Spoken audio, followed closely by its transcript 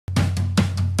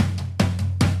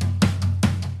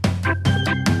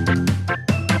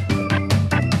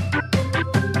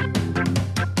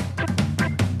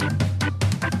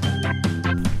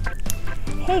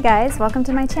Hey guys, welcome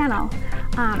to my channel.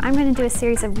 I'm going to do a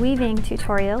series of weaving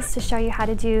tutorials to show you how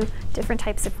to do different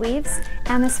types of weaves,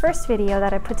 and this first video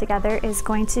that I put together is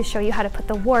going to show you how to put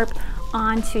the warp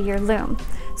onto your loom.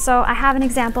 So I have an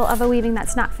example of a weaving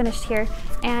that's not finished here,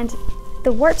 and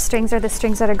the warp strings are the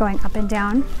strings that are going up and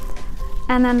down,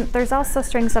 and then there's also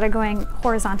strings that are going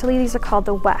horizontally. These are called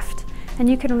the weft, and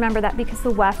you can remember that because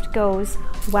the weft goes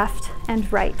left and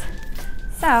right.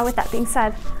 So with that being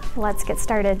said, let's get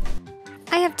started.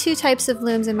 I have two types of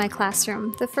looms in my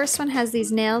classroom. The first one has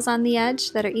these nails on the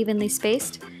edge that are evenly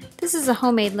spaced. This is a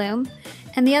homemade loom.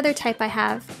 And the other type I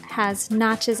have has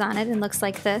notches on it and looks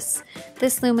like this.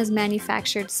 This loom was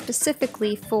manufactured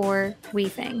specifically for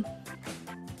weaving.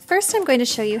 First, I'm going to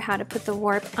show you how to put the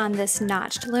warp on this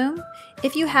notched loom.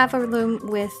 If you have a loom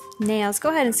with nails,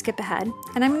 go ahead and skip ahead.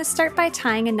 And I'm going to start by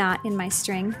tying a knot in my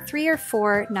string, 3 or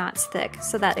 4 knots thick,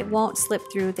 so that it won't slip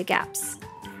through the gaps.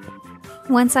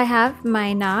 Once I have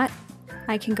my knot,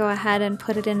 I can go ahead and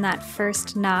put it in that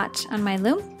first notch on my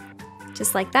loom,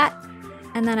 just like that.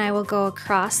 And then I will go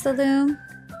across the loom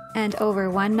and over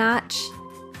one notch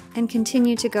and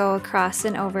continue to go across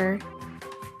and over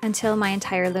until my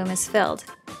entire loom is filled,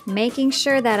 making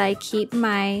sure that I keep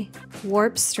my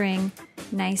warp string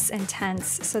nice and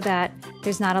tense so that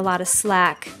there's not a lot of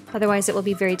slack. Otherwise it will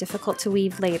be very difficult to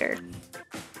weave later.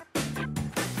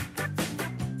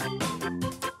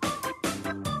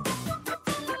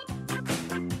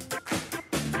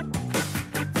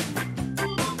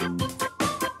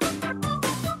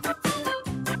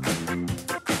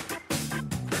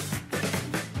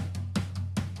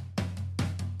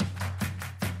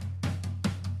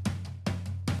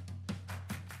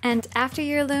 And after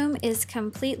your loom is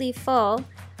completely full,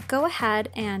 go ahead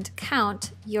and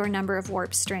count your number of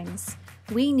warp strings.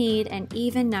 We need an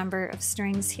even number of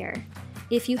strings here.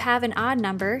 If you have an odd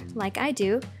number, like I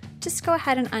do, just go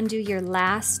ahead and undo your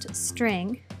last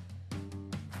string,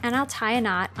 and I'll tie a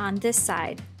knot on this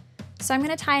side. So I'm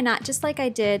going to tie a knot just like I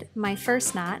did my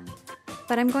first knot,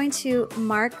 but I'm going to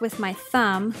mark with my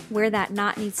thumb where that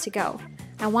knot needs to go.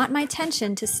 I want my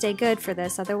tension to stay good for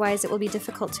this, otherwise it will be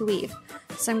difficult to weave.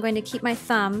 So I'm going to keep my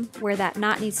thumb where that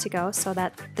knot needs to go so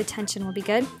that the tension will be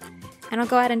good. And I'll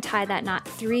go ahead and tie that knot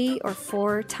 3 or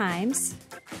 4 times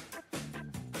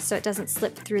so it doesn't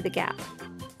slip through the gap.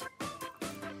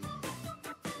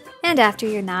 And after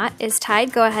your knot is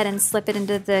tied, go ahead and slip it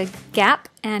into the gap,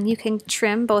 and you can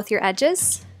trim both your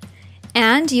edges.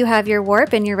 And you have your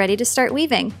warp and you're ready to start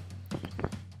weaving.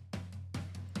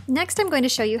 Next, I'm going to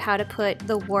show you how to put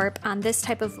the warp on this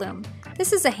type of loom.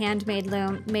 This is a handmade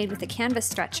loom made with a canvas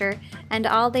stretcher, and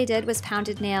all they did was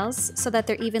pounded nails so that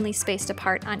they're evenly spaced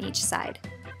apart on each side.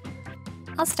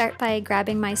 I'll start by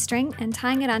grabbing my string and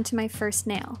tying it onto my first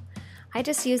nail. I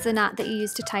just use the knot that you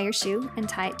use to tie your shoe and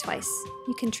tie it twice.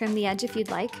 You can trim the edge if you'd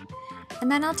like. And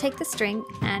then I'll take the string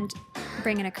and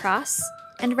bring it across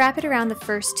and wrap it around the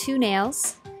first 2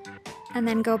 nails, and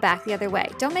then go back the other way.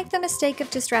 Don't make the mistake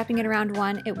of just wrapping it around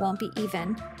one, it won't be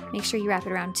even. Make sure you wrap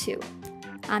it around 2.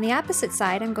 On the opposite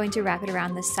side, I'm going to wrap it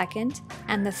around the second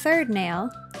and the third nail,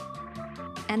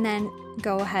 and then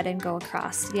go ahead and go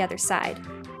across to the other side.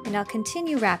 And I'll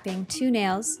continue wrapping 2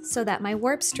 nails so that my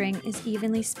warp string is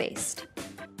evenly spaced.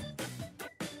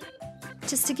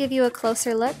 Just to give you a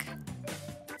closer look,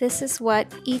 this is what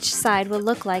each side will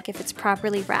look like if it's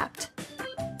properly wrapped.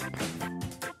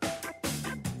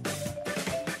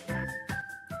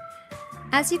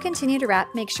 As you continue to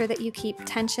wrap, make sure that you keep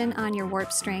tension on your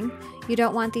warp string. You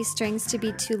don't want these strings to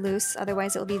be too loose,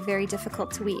 otherwise it will be very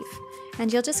difficult to weave.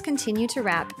 And you'll just continue to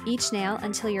wrap each nail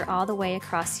until you're all the way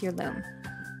across your loom.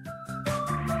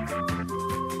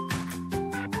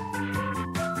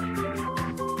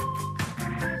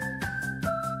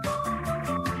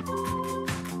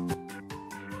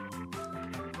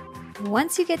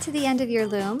 Once you get to the end of your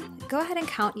loom, go ahead and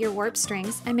count your warp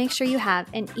strings and make sure you have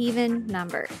an even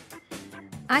number.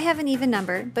 I have an even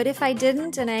number, but if I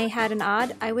didn't and I had an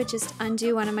odd, I would just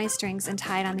undo one of my strings and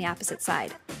tie it on the opposite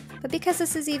side. But because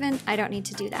this is even, I don't need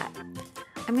to do that.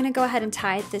 I'm going to go ahead and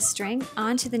tie this string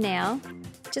onto the nail,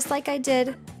 just like I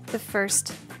did the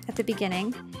first at the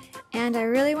beginning. And I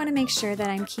really want to make sure that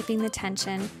I'm keeping the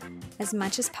tension as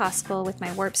much as possible with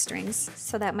my warp strings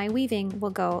so that my weaving will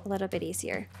go a little bit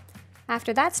easier.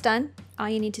 After that's done, all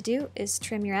you need to do is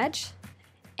trim your edge,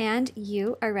 and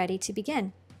you are ready to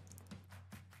begin.